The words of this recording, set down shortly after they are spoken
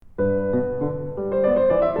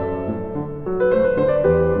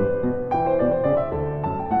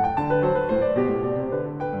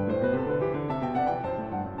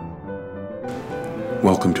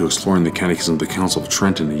welcome to Exploring the Catechism of the Council of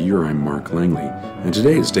Trent in a Year. I'm Mark Langley, and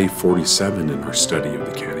today is day 47 in our study of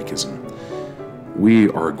the Catechism. We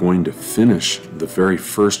are going to finish the very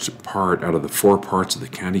first part out of the 4 parts of the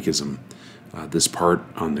Catechism. This part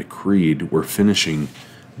on the Creed, we're finishing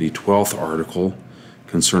the 12th article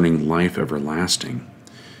concerning life everlasting.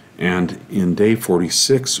 And in day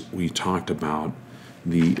 46, we talked about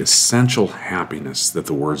the essential happiness that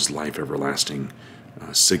the words life everlasting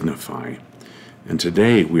signify. And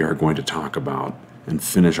today we are going to talk about and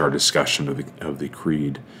finish our discussion of the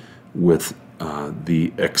Creed with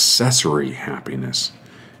the accessory happiness.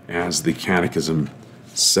 As the Catechism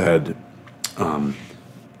said,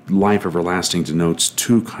 life everlasting denotes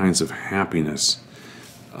 2 kinds of happiness,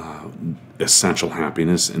 essential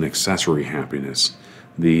happiness and accessory happiness.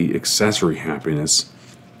 The accessory happiness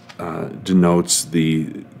denotes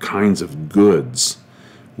the kinds of goods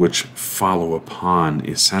which follow upon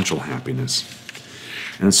essential happiness.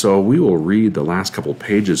 And so we will read the last couple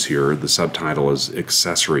pages here. The subtitle is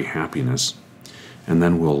Accessory Happiness, and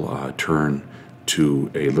then we'll turn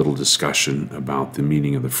to a little discussion about the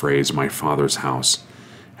meaning of the phrase, "My Father's house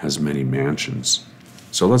has many mansions."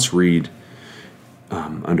 So let's read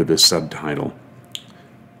under this subtitle.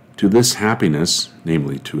 To this happiness,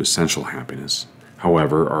 namely to essential happiness,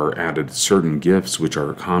 however, are added certain gifts which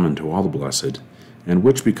are common to all the blessed, and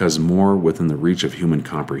which, because more within the reach of human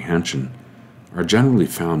comprehension, are generally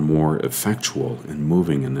found more effectual in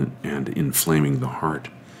moving and inflaming the heart.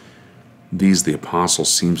 These the Apostle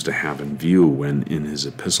seems to have in view when, in his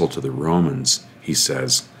epistle to the Romans, he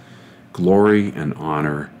says, "Glory and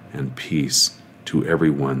honor and peace to every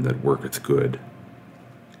one that worketh good."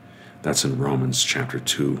 That's in Romans chapter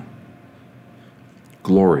 2.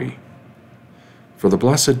 Glory. For the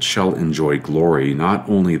blessed shall enjoy glory, not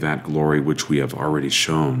only that glory which we have already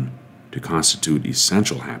shown to constitute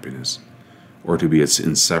essential happiness, or to be its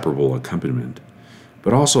inseparable accompaniment,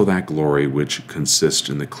 but also that glory which consists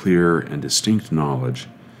in the clear and distinct knowledge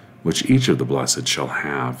which each of the blessed shall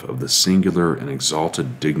have of the singular and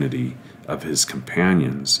exalted dignity of his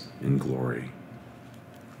companions in glory.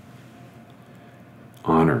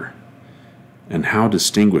 Honor. And how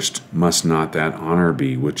distinguished must not that honor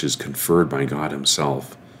be which is conferred by God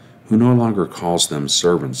himself, who no longer calls them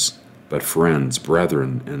servants, but friends,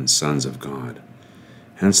 brethren, and sons of God.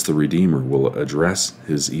 Hence the Redeemer will address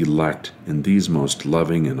his elect in these most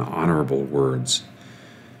loving and honorable words.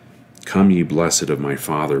 "Come, ye blessed of my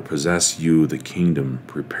Father, possess you the kingdom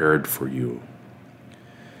prepared for you."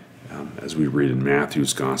 As we read in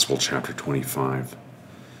Matthew's Gospel, chapter 25.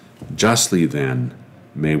 Justly then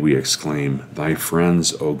may we exclaim, "Thy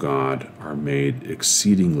friends, O God, are made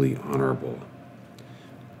exceedingly honorable."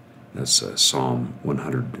 That's Psalm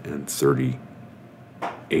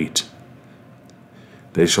 138.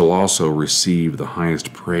 They shall also receive the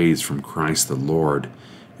highest praise from Christ the Lord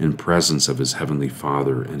in presence of his heavenly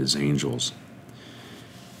Father and his angels.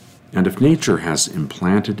 And if nature has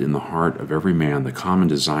implanted in the heart of every man the common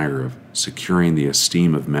desire of securing the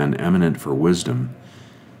esteem of men eminent for wisdom,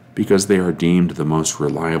 because they are deemed the most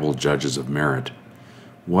reliable judges of merit,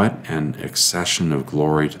 what an accession of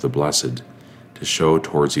glory to the blessed to show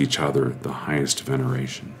towards each other the highest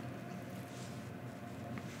veneration.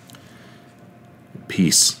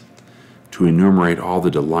 Peace. To enumerate all the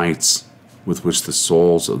delights with which the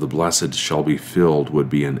souls of the blessed shall be filled would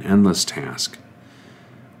be an endless task.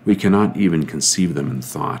 We cannot even conceive them in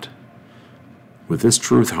thought. With this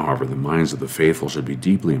truth, however, the minds of the faithful should be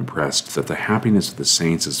deeply impressed that the happiness of the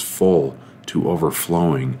saints is full to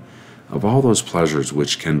overflowing of all those pleasures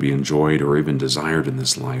which can be enjoyed or even desired in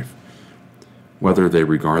this life, whether they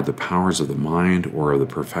regard the powers of the mind or of the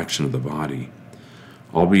perfection of the body.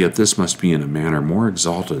 Albeit this must be in a manner more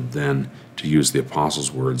exalted than, to use the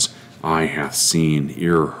Apostle's words, "eye hath seen,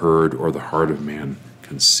 ear heard, or the heart of man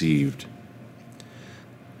conceived."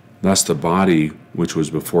 Thus the body, which was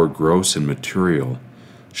before gross and material,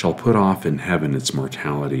 shall put off in heaven its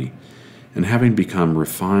mortality, and having become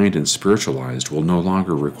refined and spiritualized, will no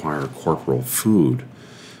longer require corporal food,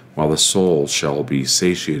 while the soul shall be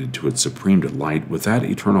satiated to its supreme delight with that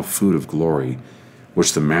eternal food of glory,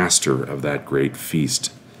 which the master of that great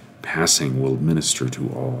feast passing will minister to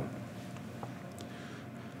all.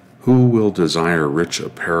 Who will desire rich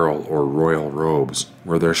apparel or royal robes,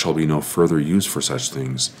 where there shall be no further use for such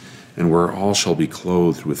things, and where all shall be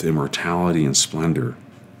clothed with immortality and splendor,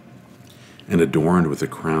 and adorned with a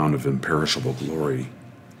crown of imperishable glory?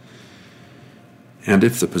 And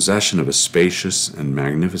if the possession of a spacious and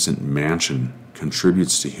magnificent mansion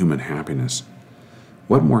contributes to human happiness,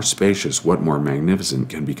 what more spacious, what more magnificent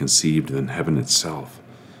can be conceived than heaven itself,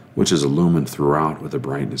 which is illumined throughout with the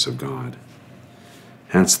brightness of God?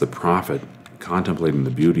 Hence the prophet, contemplating the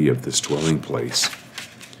beauty of this dwelling place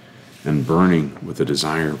and burning with the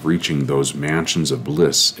desire of reaching those mansions of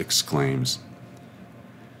bliss, exclaims,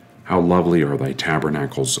 "How lovely are thy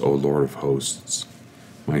tabernacles, O Lord of hosts!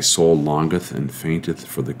 My soul longeth and fainteth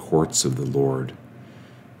for the courts of the Lord.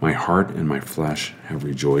 My heart and my flesh have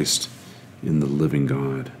rejoiced in the living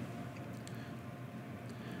God."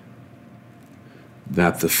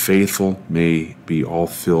 That the faithful may be all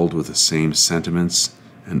filled with the same sentiments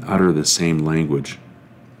and utter the same language,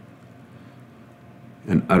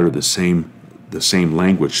 the same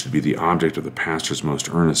language to be the object of the pastor's most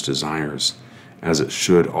earnest desires, as it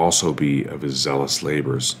should also be of his zealous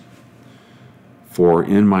labors. "For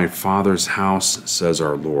in my Father's house, says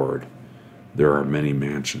our Lord, there are many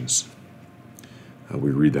mansions."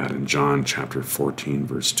 We read that in John chapter 14,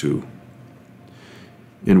 verse 2.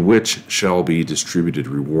 "In which shall be distributed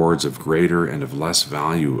rewards of greater and of less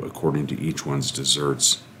value according to each one's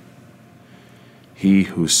deserts. He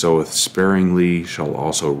who soweth sparingly shall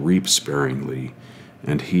also reap sparingly,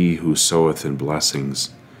 and he who soweth in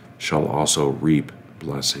blessings shall also reap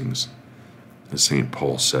blessings," as St.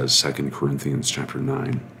 Paul says, 2 Corinthians chapter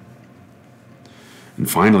 9. And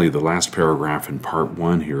finally, the last paragraph in part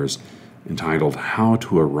 1 here is entitled, "How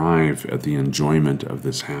to Arrive at the Enjoyment of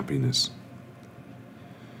This Happiness."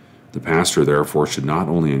 The pastor, therefore, should not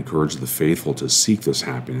only encourage the faithful to seek this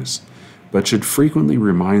happiness, but should frequently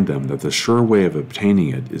remind them that the sure way of obtaining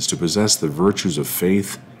it is to possess the virtues of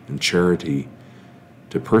faith and charity,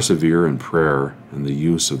 to persevere in prayer and the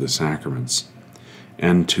use of the sacraments,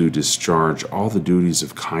 and to discharge all the duties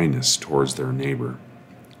of kindness towards their neighbor.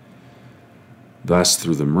 Thus,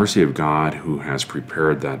 through the mercy of God, who has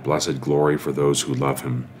prepared that blessed glory for those who love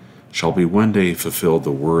him, shall be one day fulfilled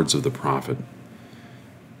the words of the prophet,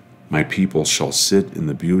 "My people shall sit in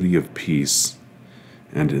the beauty of peace,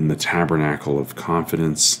 and in the tabernacle of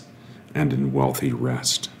confidence, and in wealthy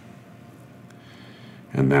rest."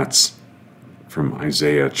 And that's from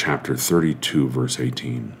Isaiah chapter 32, verse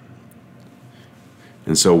 18.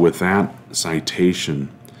 And so with that citation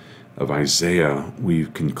of Isaiah, we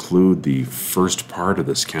conclude the first part of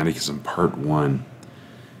this Catechism, part 1.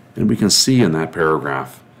 And we can see in that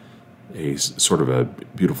paragraph a sort of a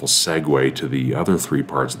beautiful segue to the other 3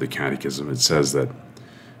 parts of the Catechism. It says that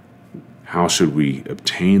how should we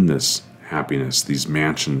obtain this happiness, these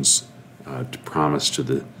mansions promised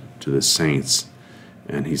to the saints?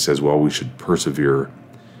 And he says, well, we should persevere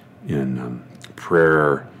in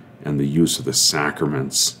prayer and the use of the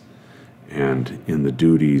sacraments and in the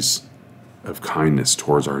duties of kindness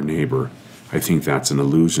towards our neighbor. I think that's an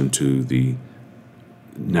allusion to the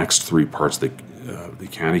next 3 parts of the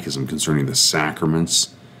Catechism concerning the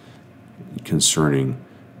sacraments, concerning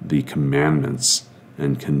the commandments,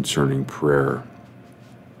 and concerning prayer.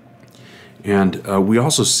 And we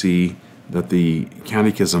also see that the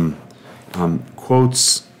Catechism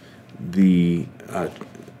quotes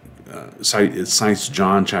it cites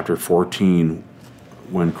John chapter 14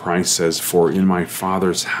 when Christ says, "For in my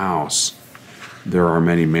Father's house there are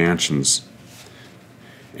many mansions."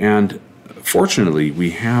 And fortunately,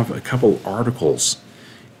 we have a couple articles,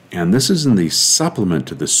 and this is in the supplement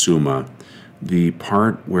to the Summa, the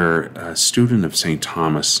part where a student of St.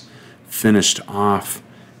 Thomas finished off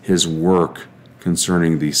his work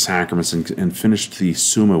concerning the sacraments and finished the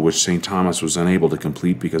Summa, which St. Thomas was unable to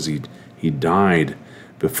complete because he died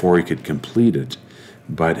before he could complete it.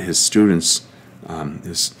 But his students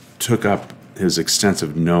took up his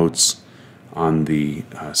extensive notes on the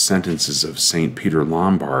sentences of St. Peter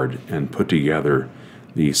Lombard and put together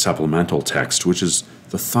the supplemental text, which is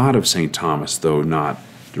the thought of St. Thomas, though not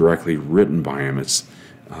directly written by him.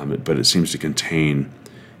 But it seems to contain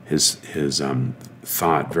his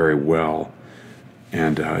thought very well.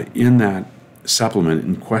 And in that supplement,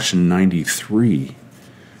 in question 93,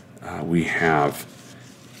 we have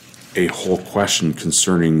a whole question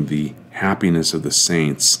concerning the happiness of the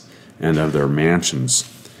saints and of their mansions.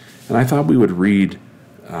 And I thought we would read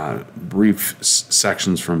brief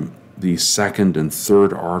sections from the 2nd and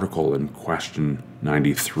 3rd article in question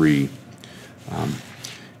 93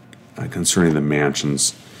 concerning the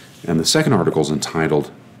mansions. And the 2nd article is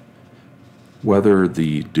entitled, "Whether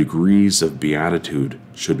the degrees of beatitude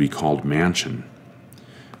should be called mansion."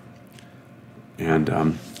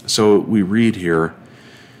 And so we read here,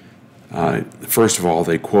 first of all,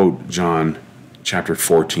 they quote John chapter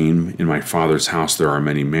 14, "In my Father's house there are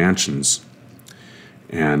many mansions."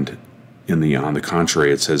 And on the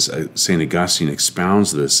contrary, it says, St. Augustine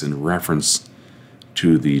expounds this in reference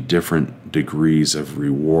to the different degrees of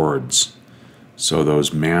rewards. So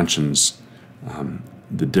those mansions,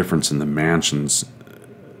 the difference in the mansions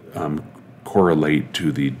correlate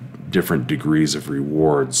to the different degrees of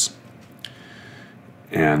rewards.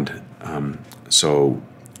 And so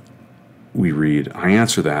we read, I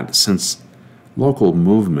answer that since local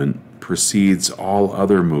movement precedes all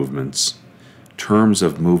other movements, terms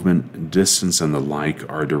of movement, distance, and the like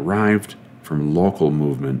are derived from local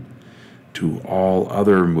movement to all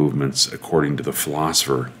other movements according to the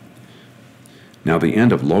philosopher. Now the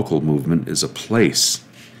end of local movement is a place,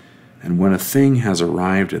 and when a thing has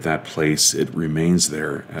arrived at that place, it remains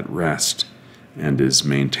there at rest and is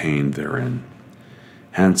maintained therein.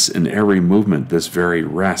 Hence, in every movement, this very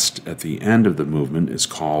rest at the end of the movement is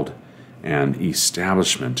called an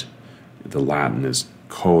establishment. The Latin is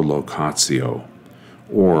collocatio,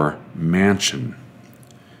 or mansion.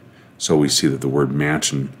 So we see that the word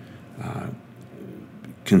mansion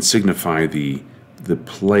can signify the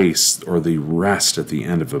place or the rest at the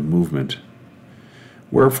end of a movement.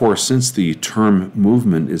 Wherefore, since the term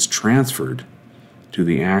movement is transferred to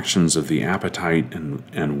the actions of the appetite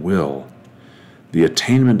and will, the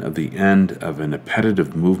attainment of the end of an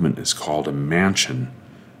appetitive movement is called a mansion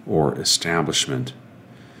or establishment,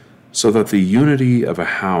 so that the unity of a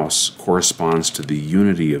house corresponds to the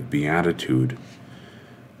unity of beatitude,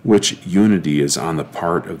 which unity is on the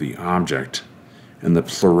part of the object, and the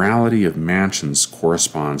plurality of mansions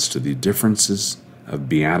corresponds to the differences of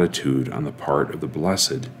beatitude on the part of the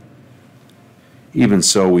blessed. Even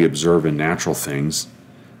so, we observe in natural things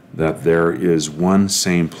that there is one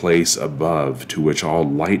same place above to which all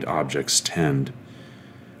light objects tend,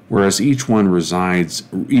 whereas each one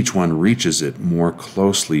reaches it more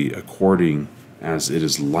closely according as it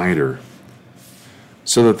is lighter,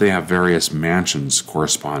 so that they have various mansions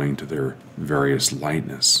corresponding to their various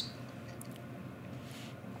lightness.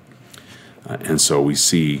 And so we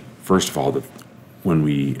see, first of all, that when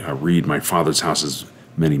we read, My Father's house has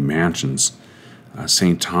many mansions,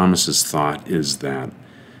 St. Thomas's thought is that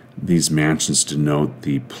these mansions denote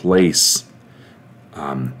the place,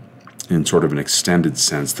 in sort of an extended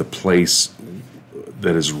sense, the place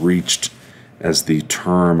that is reached as the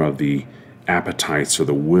term of the appetites or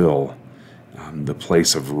the will, the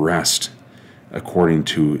place of rest according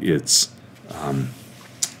to its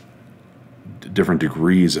different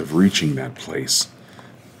degrees of reaching that place.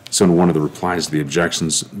 So in one of the replies to the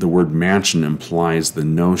objections, the word mansion implies the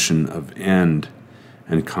notion of end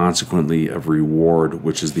and consequently of reward,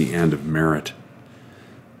 which is the end of merit.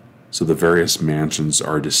 So the various mansions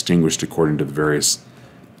are distinguished according to the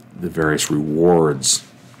various rewards.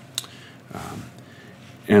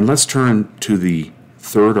 And let's turn to the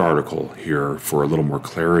third article here for a little more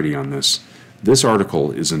clarity on this. This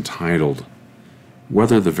article is entitled,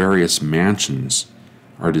 Whether the Various Mansions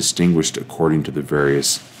are Distinguished According to the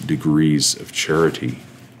Various Degrees of Charity.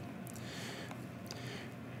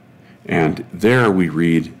 And there we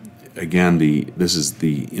read, again, on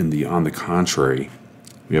the contrary,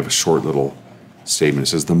 we have a short little statement.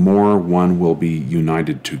 It says, the more one will be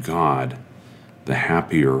united to God, the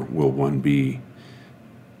happier will one be.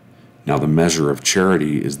 Now the measure of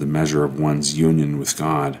charity is the measure of one's union with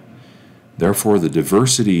God. Therefore the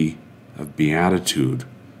diversity of beatitude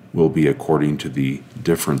will be according to the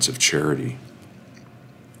difference of charity.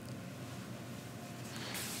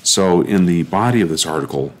 So in the body of this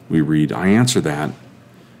article, we read, I answer that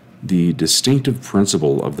the distinctive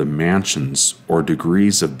principle of the mansions or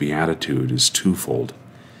degrees of beatitude is twofold,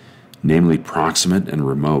 namely proximate and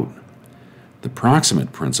remote. The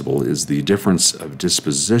proximate principle is the difference of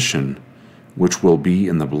disposition which will be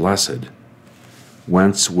in the blessed,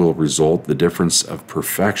 whence will result the difference of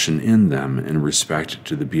perfection in them in respect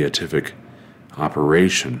to the beatific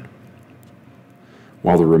operation,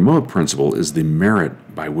 while the remote principle is the merit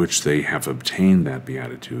by which they have obtained that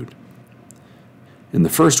beatitude. In the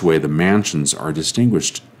first way, the mansions are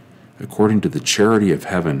distinguished according to the charity of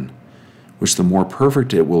heaven, which the more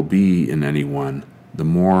perfect it will be in any one, the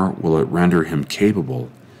more will it render him capable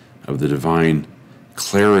of the divine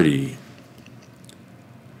clarity,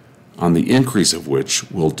 on the increase of which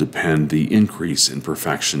will depend the increase in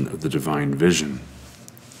perfection of the divine vision.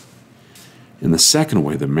 In the second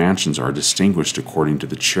way, the mansions are distinguished according to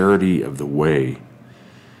the charity of the way,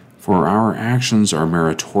 for our actions are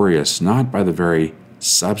meritorious not by the very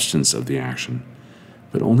substance of the action,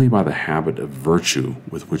 but only by the habit of virtue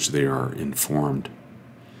with which they are informed.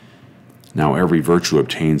 Now every virtue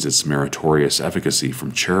obtains its meritorious efficacy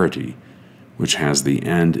from charity, which has the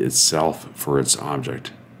end itself for its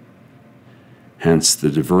object. Hence, the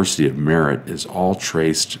diversity of merit is all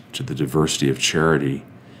traced to the diversity of charity,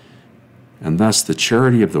 and thus the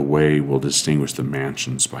charity of the way will distinguish the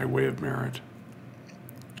mansions by way of merit.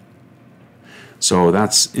 So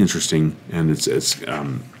that's interesting, and it's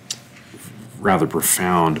rather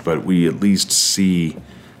profound, but we at least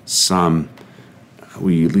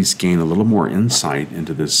gain a little more insight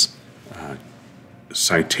into this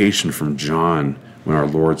citation from John when our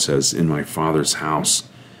Lord says, "In my Father's house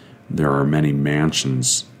there are many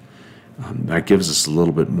mansions." That gives us a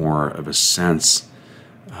little bit more of a sense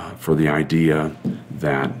for the idea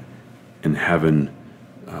that in heaven,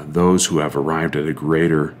 those who have arrived at a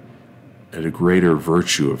greater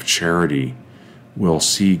virtue of charity will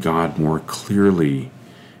see God more clearly,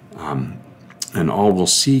 and all will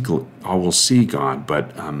see God,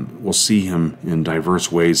 but will see Him in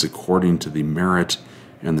diverse ways according to the merit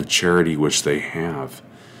and the charity which they have.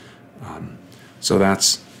 So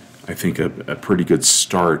that's, I think, a pretty good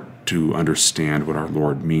start to understand what our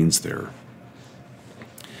Lord means there.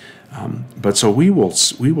 But so we will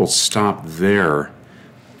stop there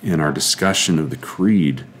in our discussion of the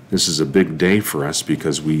Creed. This is a big day for us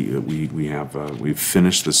because we've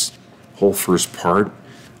finished this whole first part.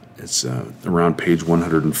 It's around page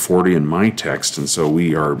 140 in my text, and so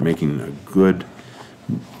we are making a good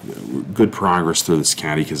progress through this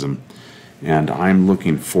catechism. And I'm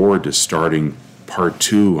looking forward to starting part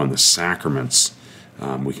 2 on the sacraments.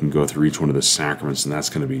 We can go through each one of the sacraments, and that's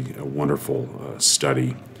going to be a wonderful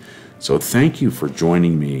study. So thank you for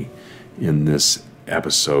joining me in this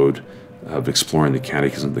episode of Exploring the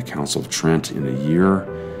Catechism of the Council of Trent in a Year.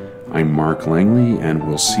 I'm Mark Langley, and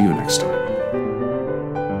we'll see you next time.